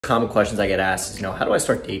Common questions I get asked is, how do I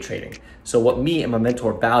start day trading? So what me and my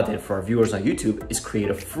mentor Bao did for our viewers on YouTube is create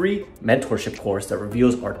a free mentorship course that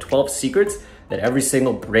reveals our 12 secrets that every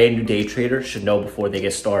single brand new day trader should know before they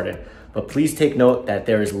get started. But please take note that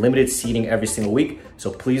there is limited seating every single week. So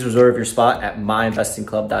please reserve your spot at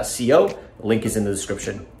myinvestingclub.co. The link is in the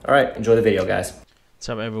description. All right, enjoy the video, guys. What's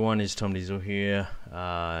up, everyone? It's Tom Diesel here.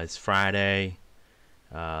 It's Friday.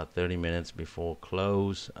 30 minutes before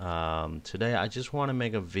close. Today I just want to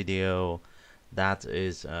make a video that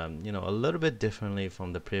is a little bit differently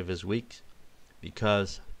from the previous weeks,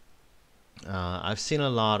 because I've seen a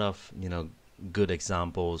lot of good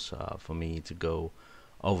examples for me to go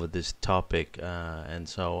over this topic, and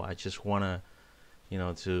so I just want to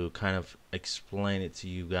to kind of explain it to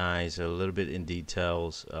you guys a little bit in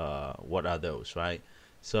details. What are those, right?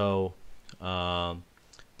 So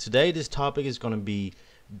today this topic is going to be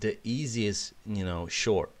the easiest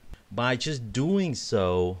short. By just doing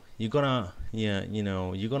so, you're gonna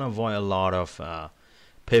you're gonna avoid a lot of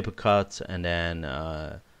paper cuts and then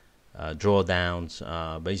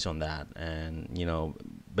drawdowns based on that. And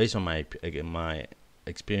based on my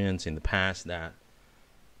experience in the past, that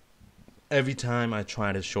every time I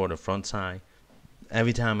try to short a front side,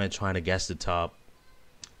 every time I try to guess the top,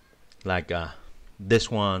 like this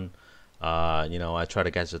one, I try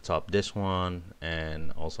to guess the top, this one,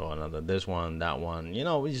 and also another, this one, that one,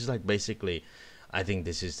 which is like basically, I think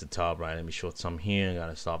this is the top, right? Let me short some here,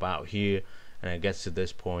 gotta stop out here, and it gets to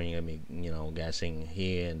this point, I mean, guessing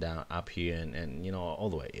here and down, up here, and all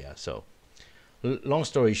the way, yeah. So, long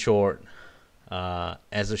story short,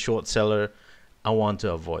 as a short seller, I want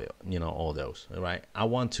to avoid, all those, right? I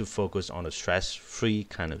want to focus on a stress-free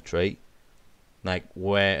kind of trade, like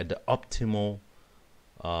where the optimal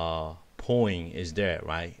point is there,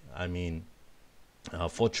 right? I mean,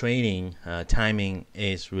 for trading, timing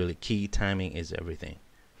is really key. Timing is everything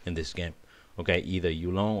in this game. Okay, either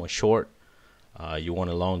you long or short. You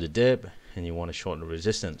want to long the dip and you want to short the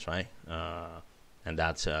resistance, right? And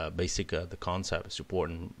that's basically the concept,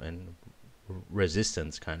 support and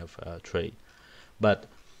resistance kind of trade. But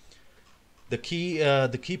the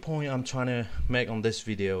key point I'm trying to make on this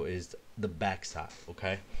video is the backside.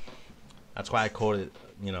 Okay, that's why I call it,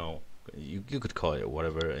 you could call it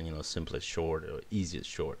whatever, simplest short or easiest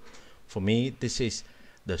short. For me, this is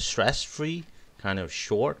the stress-free kind of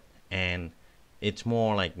short, and it's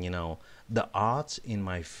more like the odds in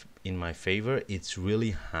my favor, it's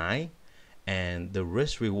really high, and the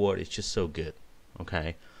risk reward is just so good.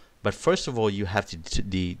 Okay, but first of all, you have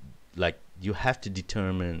to you have to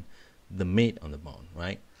determine the meat on the bone,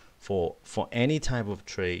 right? For any type of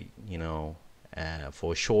trade,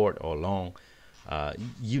 for short or long,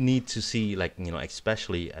 you need to see,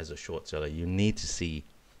 especially as a short seller, you need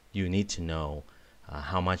to know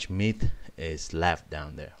how much meat is left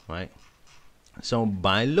down there, right? So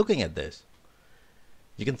by looking at this,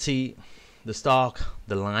 you can see the stock,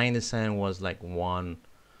 the line in the sand was like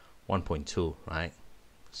 1.2, right?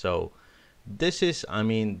 So this is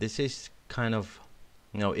kind of,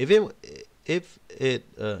 if it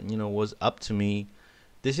was up to me,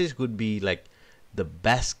 this could be like the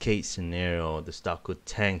best case scenario. The stock could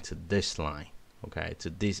tank to this line, okay, to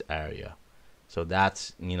this area. So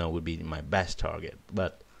that's would be my best target.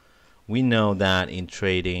 But we know that in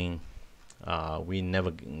trading, we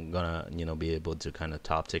never gonna be able to kind of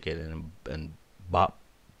top tick it and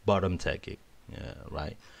bottom take it,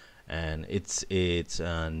 right? And it's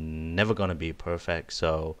never gonna be perfect.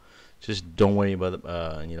 So just don't worry about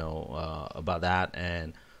about that,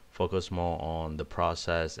 and focus more on the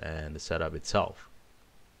process and the setup itself.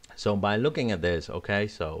 So by looking at this, okay,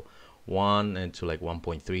 so 1 and to like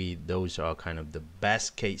 1.3, those are kind of the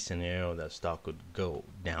best case scenario that stock could go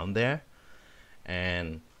down there.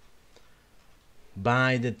 And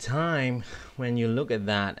by the time when you look at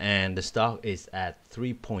that, and the stock is at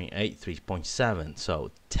 3.8, 3.7,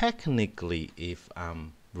 so technically, if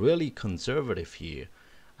I'm really conservative here,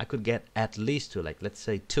 I could get at least to, like, let's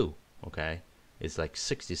say 2, okay? It's like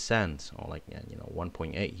 60 cents, or like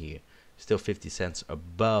 1.8 here, still 50 cents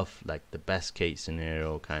above like the best case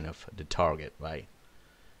scenario, kind of the target, right?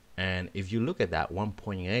 And if you look at that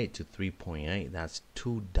 1.8 to 3.8, that's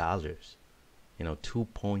 $2, 2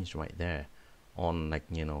 points right there on like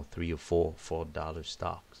 $3 or $4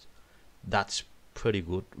 stocks. That's pretty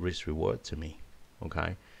good risk reward to me.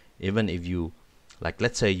 Okay, even if you, like,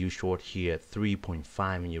 let's say you short here at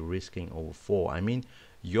 3.5 and you're risking over 4, I mean,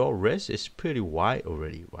 your risk is pretty wide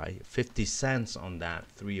already, right? 50 cents on that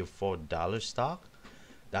 $3 or $4 stock,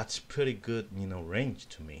 that's pretty good range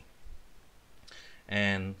to me.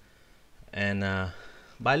 And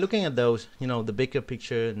by looking at those, you know, the bigger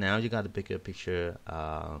picture, now you got the bigger picture.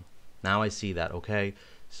 Now I see that, okay,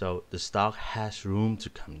 so the stock has room to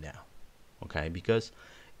come down, okay, because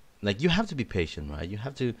like you have to be patient, right? You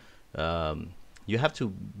have to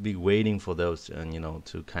be waiting for those, and you know,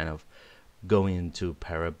 to kind of go into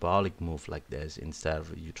parabolic move like this instead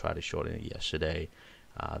of you try to short it yesterday.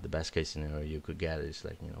 The best case scenario you could get is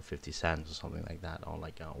like, you know, 50 cents or something like that on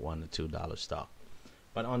like a $1 or $2 stock.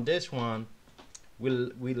 But on this one,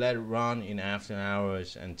 we let it run in after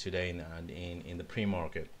hours and today in the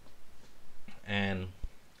pre-market, and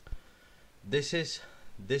this is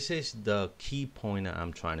the key point that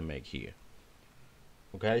I'm trying to make here.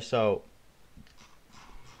 Okay, so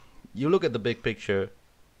you look at the big picture.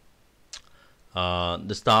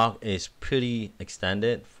 The stock is pretty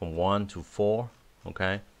extended from 1 to 4.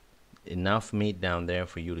 Okay, enough meat down there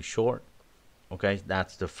for you to short. Okay,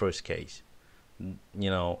 that's the first case.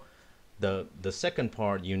 You know, the second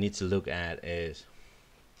part you need to look at is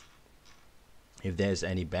if there's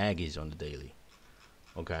any baggies on the daily.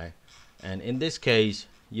 Okay, and in this case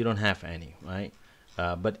you don't have any, right?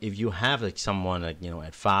 But if you have like someone like, you know,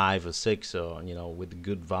 at 5 or 6, or you know, with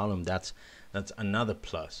good volume, that's another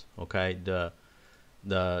plus. Okay, the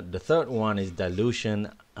third one is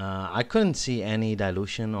dilution. I couldn't see any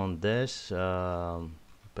dilution on this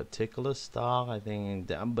particular stock, I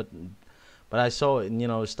think, but I saw, you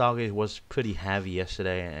know, stock was pretty heavy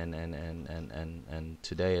yesterday and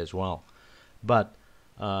today as well. But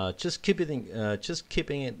just keeping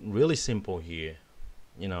it really simple here.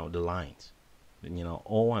 You know, the lines. You know,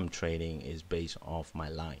 all I'm trading is based off my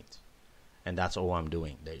lines, and that's all I'm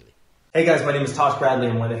doing daily. Hey guys, my name is Tosh Bradley.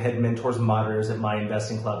 I'm one of the head mentors and moderators at My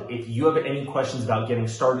Investing Club. If you have any questions about getting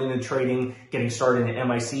started in trading, getting started in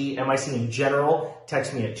MIC in general,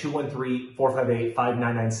 text me at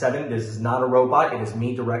 213-458-5997. This is not a robot. It is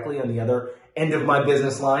me directly on the other end of my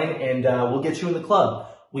business line, and we'll get you in the club.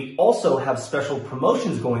 We also have special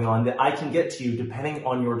promotions going on that I can get to you depending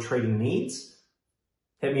on your trading needs.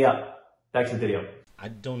 Hit me up. Back to the video. I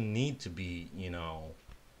don't need to be, you know,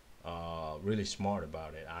 really smart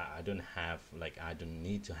about it. I don't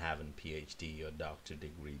need to have a PhD or doctor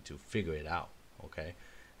degree to figure it out. Okay,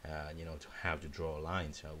 you know, to have to draw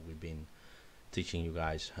lines. We've been teaching you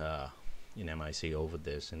guys in MIC over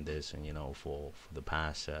this and you know, for the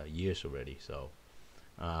past years already. So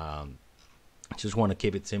just want to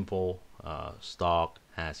keep it simple. Stock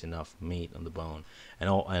has enough meat on the bone, and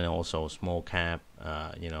also small cap,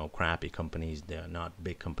 you know, crappy companies. They're not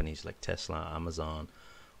big companies like Tesla, Amazon,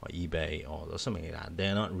 or eBay or something like that.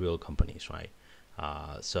 They're not real companies, right?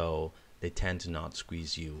 So they tend to not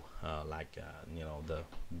squeeze you like you know, the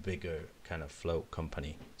bigger kind of float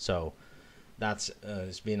company. So that's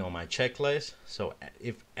it's been on my checklist. So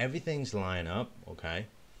if everything's lined up, okay,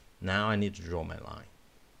 now I need to draw my line.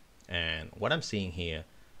 And what I'm seeing here,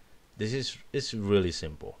 it's really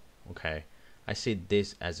simple. Okay, I see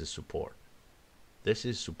this as a support. This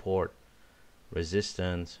is support.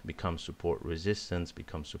 Resistance becomes support, resistance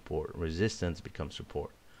becomes support, resistance becomes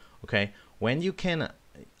support. Okay, when you can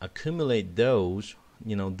accumulate those,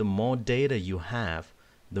 you know, the more data you have,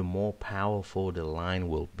 the more powerful the line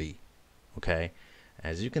will be. Okay,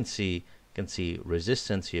 as you can see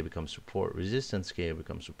resistance here becomes support, resistance here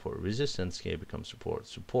becomes support, resistance here becomes support,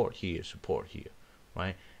 support here,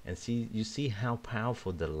 right? And you see how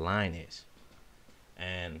powerful the line is.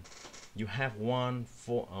 And you have 1,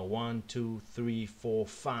 2, 3, 4,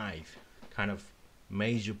 5 kind of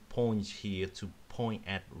major points here to point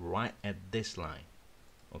at right at this line.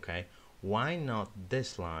 Okay, why not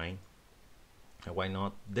this line? Why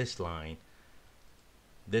not this line,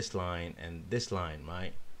 and this line,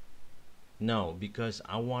 right? No, because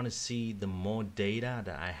I want to see the more data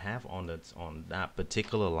that I have on that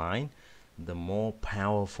particular line, the more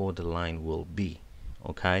powerful the line will be.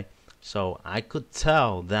 Okay, so I could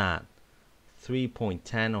tell that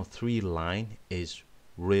 3.10 or 3 line is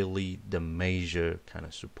really the major kind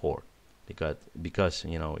of support, because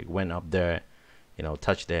you know, it went up there, you know,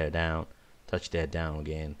 touch there down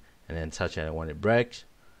again, and then touch it when it breaks.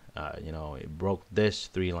 You know, it broke this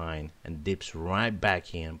 3 line and dips right back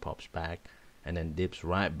here and pops back, and then dips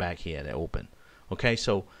right back here at the open. Okay,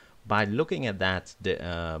 so by looking at that,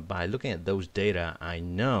 by looking at those data, I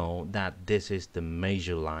know that this is the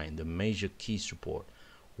major line, the major key support.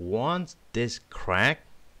 Once this crack,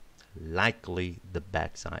 likely the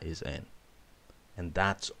backside is in, and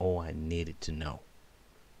that's all I needed to know.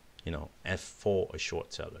 You know, as for a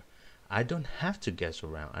short seller, I don't have to guess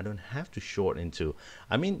around. I don't have to short into.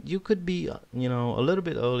 I mean, you could be, you know, a little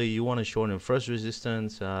bit early. You want to short in first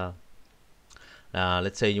resistance.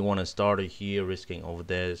 Let's say you want to start it here, risking over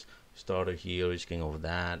this started here risking over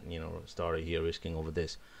that, started here risking over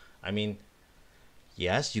this. I mean,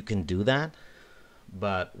 yes, you can do that,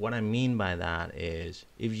 but what I mean by that is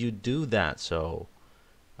if you do that, so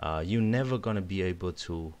you're never gonna be able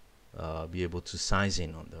to size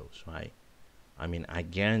in on those, right? I mean, I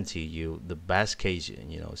guarantee you the best case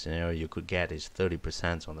scenario you could get is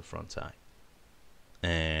 30% on the front side,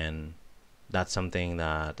 and that's something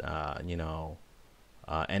that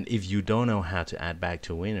and if you don't know how to add back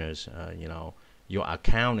to winners, your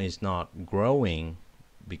account is not growing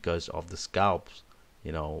because of the scalps,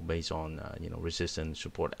 based on resistance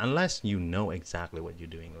support, unless you know exactly what you're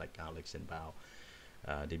doing, like Alex and Bao.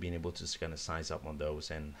 They've been able to kind of size up on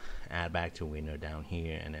those and add back to winner down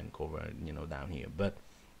here and then cover down here. But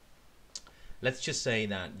let's just say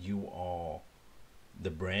that you are the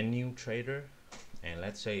brand new trader, and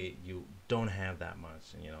let's say you don't have that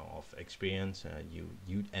much of experience,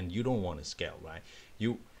 you don't want to scale, right?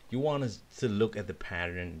 You want to look at the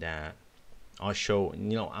pattern that I'll show.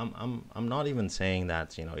 I'm not even saying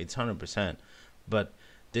that it's 100%, but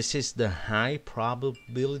this is the high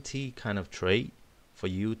probability kind of trade for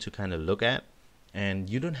you to kind of look at, and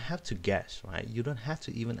you don't have to guess, right? You don't have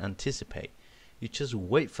to even anticipate. You just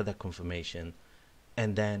wait for that confirmation,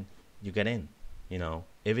 and then you get in.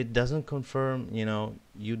 If it doesn't confirm,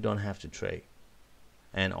 you don't have to trade.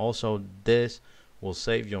 And also this will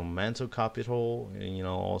save your mental capital,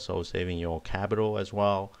 also saving your capital as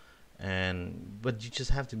well. But you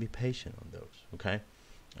just have to be patient on those, okay?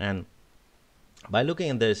 And by looking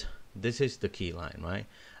at this is the key line, right?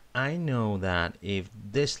 I know that if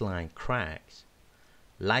this line cracks,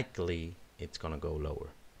 likely it's gonna go lower,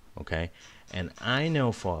 okay? And I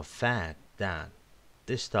know for a fact that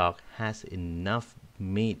this stock has enough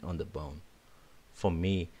meat on the bone for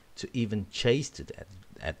me to even chase to that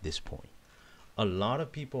at this point. A lot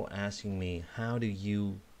of people asking me, how do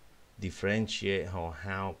you differentiate, or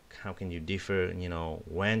how can you differ,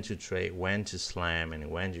 when to trade, when to slam,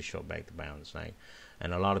 and when to short back the bounce, right?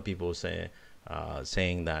 And a lot of people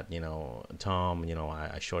saying that, Tom,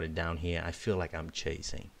 I shorted down here, I feel like I'm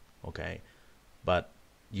chasing, okay? But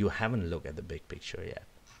you haven't looked at the big picture yet.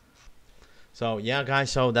 So yeah,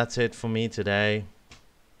 guys, so that's it for me today.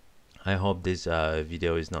 I hope this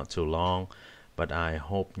video is not too long, but I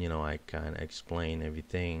hope I can explain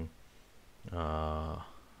everything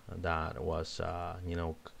that was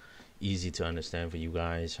easy to understand for you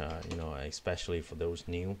guys, especially for those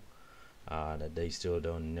new that they still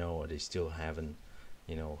don't know, or they still haven't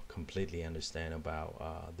completely understand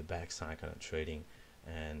about the backside kind of trading.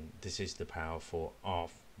 And this is the powerful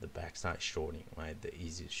of the backside shorting, right? The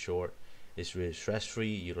easiest short. It's really stress-free.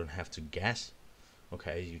 You don't have to guess,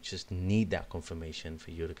 okay? You just need that confirmation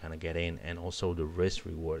for you to kind of get in, and also the risk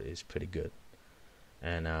reward is pretty good.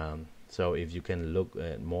 And so if you can look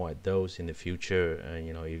more at those in the future,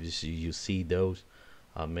 if you see those,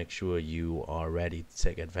 make sure you are ready to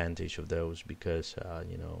take advantage of those, because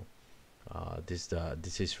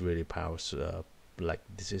this is really powerful.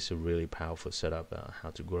 This is a really powerful setup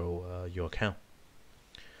how to grow your account.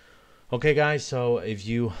 Okay, guys. So if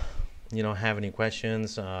you have any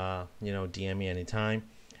questions, DM me anytime.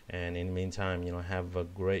 And in the meantime, have a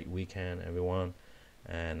great weekend, everyone.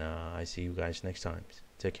 And I see you guys next time.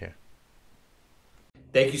 Take care.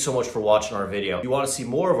 Thank you so much for watching our video. If you want to see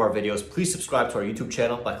more of our videos, please subscribe to our YouTube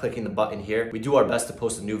channel by clicking the button here. We do our best to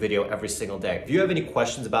post a new video every single day. If you have any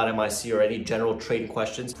questions about MIC or any general trading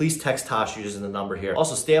questions, please text Tosh using the number here.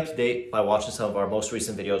 Also, stay up to date by watching some of our most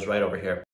recent videos right over here.